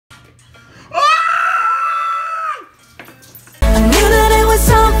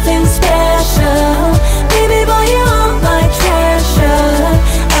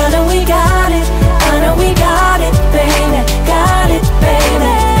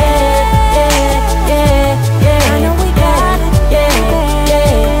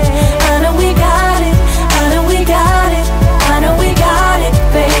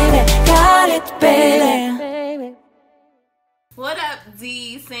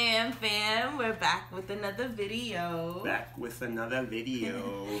Sam fam, we're back with another video.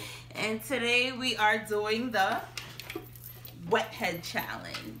 And today we are doing the wet head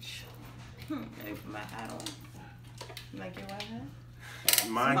challenge. Let me put my hat on. You like your wet head?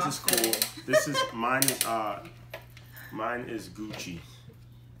 Mine's is cool. Mine is Gucci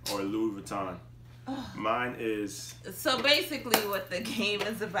or Louis Vuitton. Mine is... So basically what the game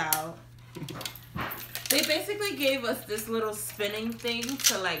is about, they basically gave us this little spinning thing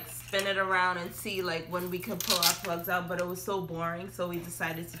to like spin it around and see like when we could pull our plugs out, but it was so boring, so we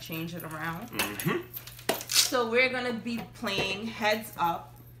decided to change it around. So we're gonna be playing heads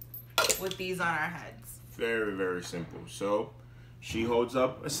up with these on our heads. Very, very simple. So she holds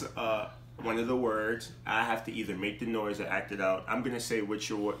up one of the words. I have to either make the noise or act it out. I'm gonna say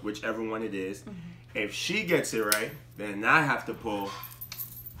whichever one it is. If she gets it right, then I have to pull.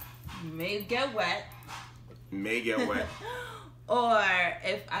 May get wet. May get wet. Or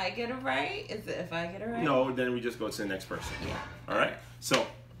if I get it right, is it if I get it right? No, then we just go to the next person. Yeah. All right. So.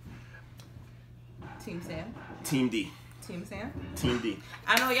 Team Sam. Team D. Team Sam. Team D.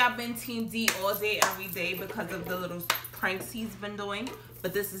 I know y'all been Team D all day, every day because of the little pranks he's been doing,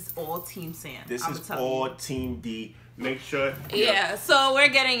 but this is all Team Sam. This is all Team D. Make sure. Yeah. So we're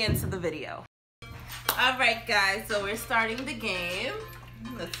getting into the video. All right, guys. So we're starting the game.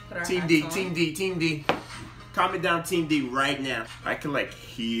 Let's put our Team D, on. Team D, Team D. Comment down Team D right now. I can like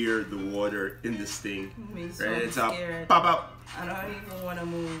hear the water in this thing. Me so right, it's up. scared. Pop out. I don't even want to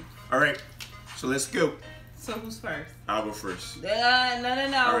move. All right, so let's go. So who's first? I'll go first. No.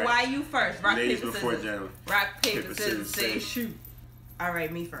 Right. Why you first? Rock, Ladies paper, before scissors. gentlemen. Rock, paper, scissors, say shoot. All right,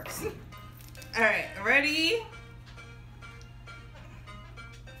 me first. All right, ready?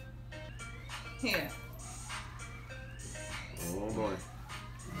 Here. Oh boy.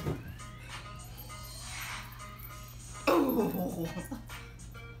 Oh.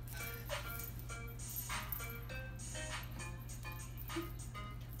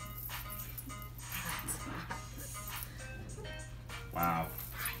 Wow.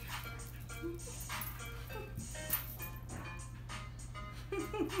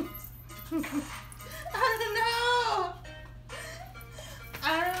 I don't know. I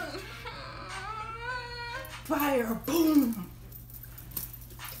don't. Fire! Boom!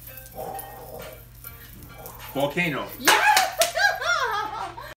 Volcano. Yeah!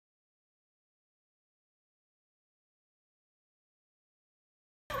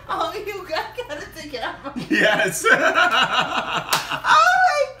 Oh, you gotta take it out. Yes. Oh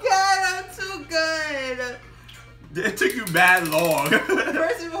my god, I'm too good. It took you bad long.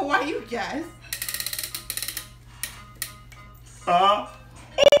 First of all, why you guess?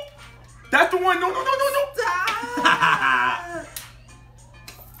 That's the one. No. Stop.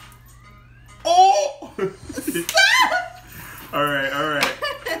 Oh. Stop. All right.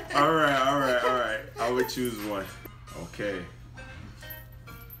 I would choose one. Okay.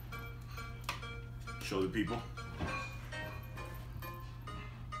 Show the people.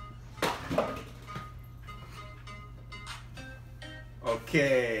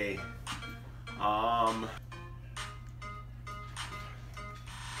 Okay.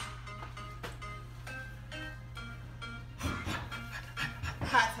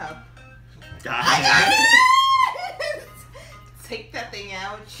 Hot tub. Got it. Take that thing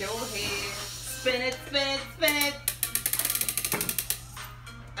out, your head. Spin it.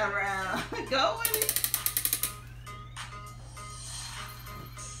 Around. Go with it.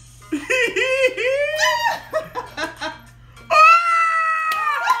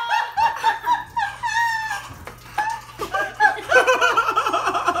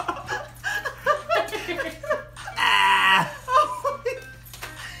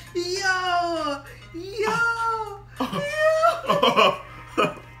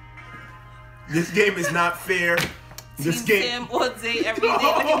 This game is not fair. This game. Sam all day, every day. Look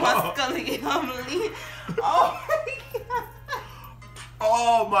at my scully. Oh my god.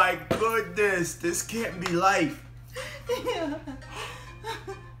 Oh my goodness. This can't be life.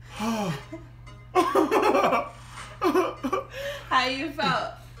 How you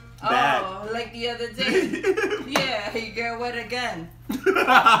felt? Bad. Oh, like the other day. Yeah, you get wet again.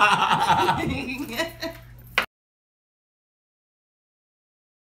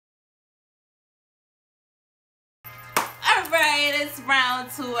 Alright, it's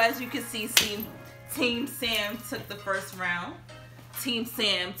round 2. As you can see, Team Sam took the first round. Team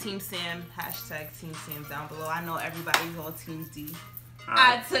Sam, hashtag Team Sam down below. I know everybody's on Team D.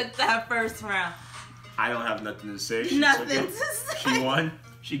 I took that first round. I don't have nothing to say. Nothing to say. She won.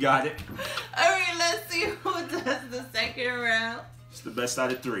 She got it. Alright, let's see who does the second round. It's the best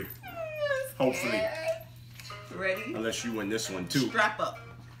out of 3. Hopefully. Ready? Unless you win this one too. Strap up.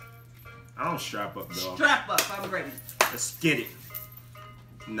 I don't strap up, dog. Strap up. I'm ready. Let's get it.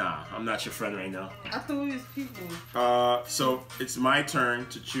 Nah, I'm not your friend right now. I thought we was people. So it's my turn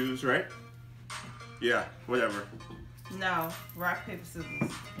to choose, right? Yeah, whatever. No. Rock, paper,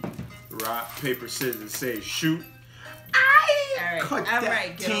 scissors. Rock, paper, scissors. Say shoot. Alright. Cut All that.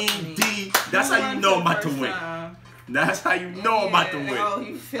 right, get off Team me. D. That's how you know I'm about to win. That's how you know I'm about to win. Oh,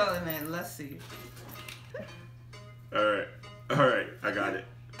 you feeling it. Let's see. Alright. Alright, I got it.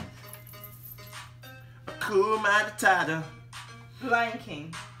 Akuma Matata. Lion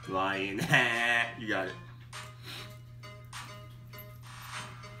King. Lion. You got it.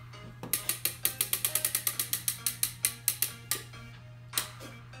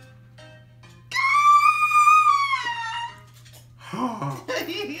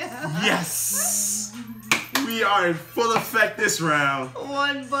 Yeah. Yes! We are in full effect this round.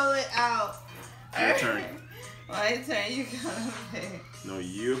 One bullet out. Your turn. My turn. You gotta pick. No,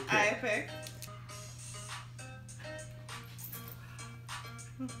 you pick. I pick.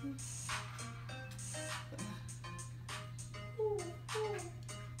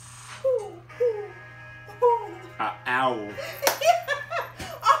 An owl.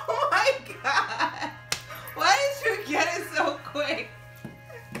 Oh my god! Why did you get it so quick?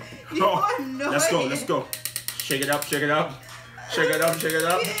 You annoying. Let's go, let's go. Shake it up, shake it up. Shake it up, shake it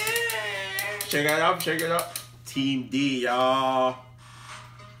up. Shake it up, shake it up. Team D, y'all.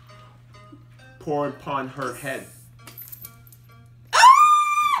 Pour upon her head.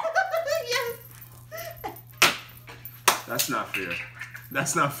 Yes. That's not fair.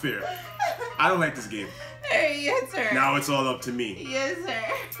 That's not fair. I don't like this game. Hey, your turn. Now it's all up to me. Yes, sir.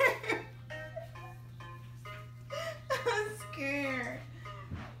 I'm scared.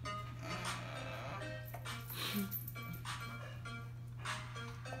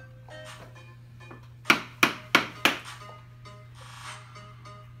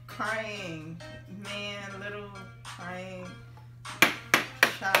 Crying. Man, little crying.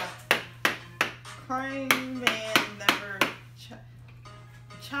 Chop. Crying man never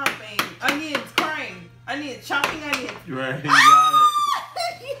chopping. Onions, crying. Onions, chopping onions. Right, you got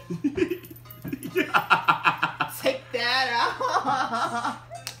it. Take that out.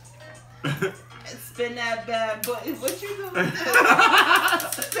 Spin that bad boy. What you doing?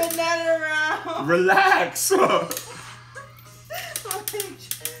 Spin that around. Relax.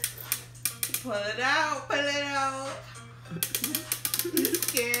 Pull it out. Pull it out. You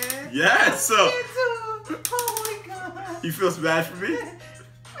scared? Yes. I'm scared too. Oh my god. You feel bad for me?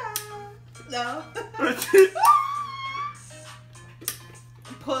 No.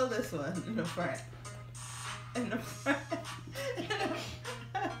 Pull this one in the front. In the front.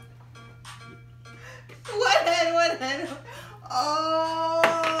 What head? Oh.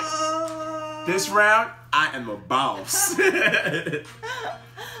 This round, I am a boss.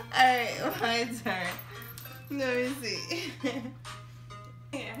 Alright, my turn. Let me see.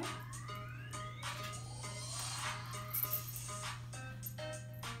 Yeah.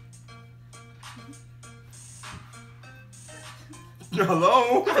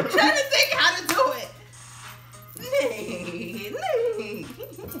 Hello? I'm trying to think how to do it. Nee.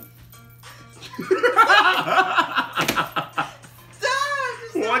 Stop.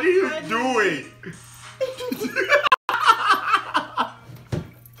 What are you doing?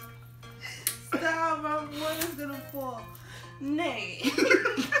 Stop. My one is gonna fall. Nay.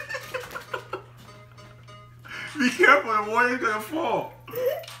 Be careful, the water's gonna fall.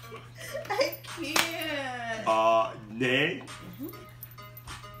 I can't. Nay.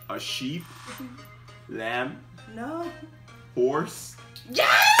 A sheep. Lamb. No. Horse. Yeah!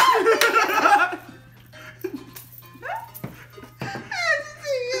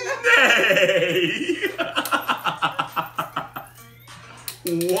 Nay.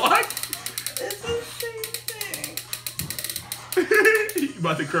 What? It's the same thing. You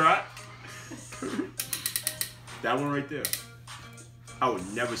about to cry? That one right there. I would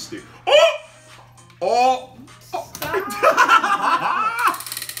never stick. Oh! Oh!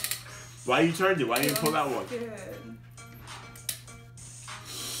 Why you turned it? Why didn't you pull that one? Good.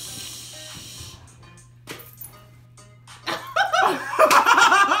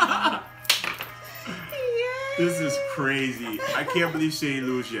 This is crazy. I can't believe she ain't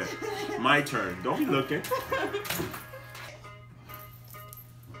lose yet. My turn. Don't be looking.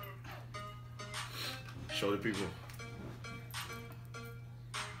 Show the people.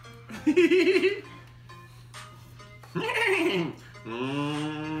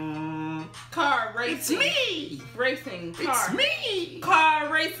 Car racing. It's me. Racing. Car. It's me. Car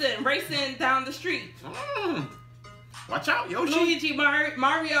racing. Racing down the street. Watch out, Yoshi. Luigi,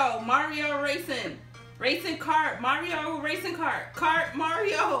 Mario racing. Racing cart. Mario racing cart. Cart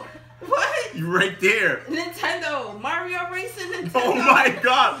Mario. What? You right there. Nintendo. Mario Racing. Nintendo. Oh my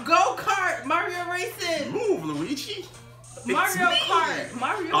God. Go kart. Mario Racing. Move, Luigi. Mario Kart.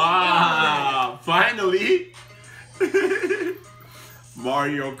 Mario Kart. Ah, finally.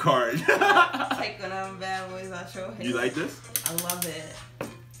 Mario Kart. Take one of them bad boys out your head. You like this? I love it.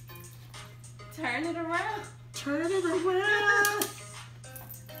 Turn it around. Turn it around.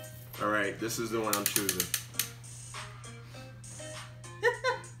 All right, this is the one I'm choosing.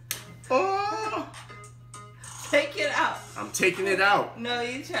 Oh. Take it out. I'm taking it out. No,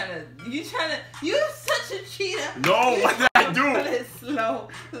 you're such a cheater. No, what did I do? Put it slow.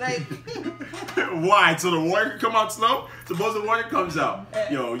 Like. Why? So the water can come out slow? Suppose the water comes out.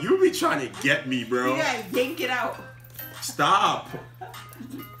 Yo, you be trying to get me, bro. You gotta yank it out. Stop.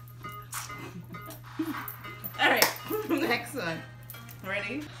 Alright, next one.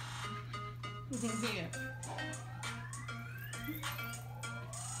 Ready? Here.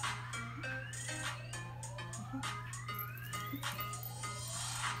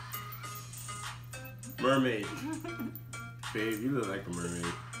 Mermaid. Babe, you look like a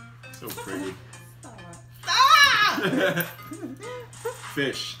mermaid. So pretty. Stop!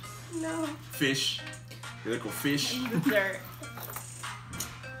 Fish. No. Fish. You like a fish? In the dirt.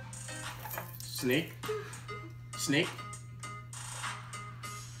 Snake. Snake.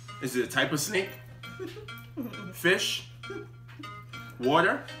 Is it a type of snake? Fish.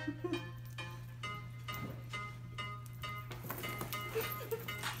 Water.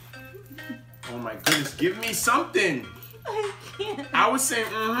 Oh my goodness, give me something. I can't. I was saying,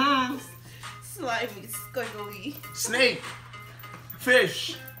 Slimy, squiggly. Snake.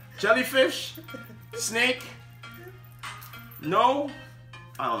 Fish. Jellyfish. Snake. No?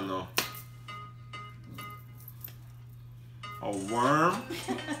 I don't know. A worm?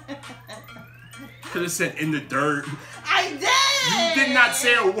 Could have said in the dirt. I did! You did not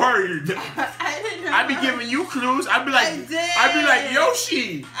say a word. I did not. I'd be giving you clues. I'd be like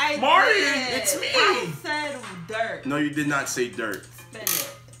Yoshi. Mario, it's me. I said dirt. No, you did not say dirt. Spin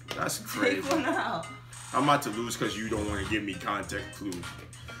it. That's crazy. Take one out. I'm about to lose because you don't want to give me context clues.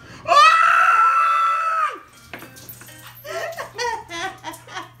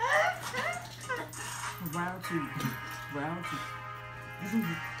 Round two. Round two.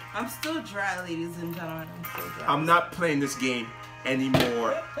 I'm still dry, ladies and gentlemen. I'm still dry. I'm not playing this game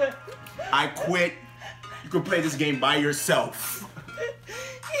anymore. I quit. You can play this game by yourself.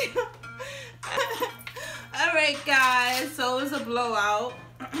 Alright, guys. So it was a blowout.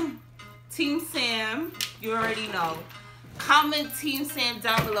 Team Sam, you already know. Comment Team Sam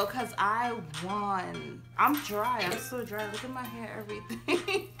down below because I won. I'm dry. I'm so dry. Look at my hair,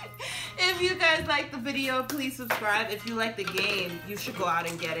 everything. If you guys like the video, please subscribe. If you like the game, you should go out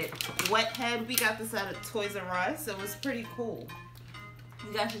and get it. Wet Head, we got this at Toys R Us. It was pretty cool.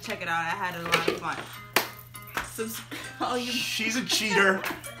 You guys should check it out. I had a lot of fun. She's a cheater.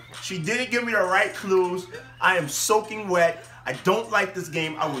 She didn't give me the right clues. I am soaking wet. I don't like this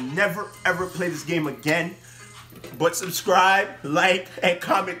game. I will never, ever play this game again. But subscribe, like, and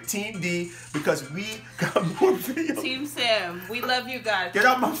comment Team D because we got more videos. Team Sam, we love you guys. Get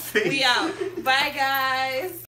out my face. We out. Bye, guys.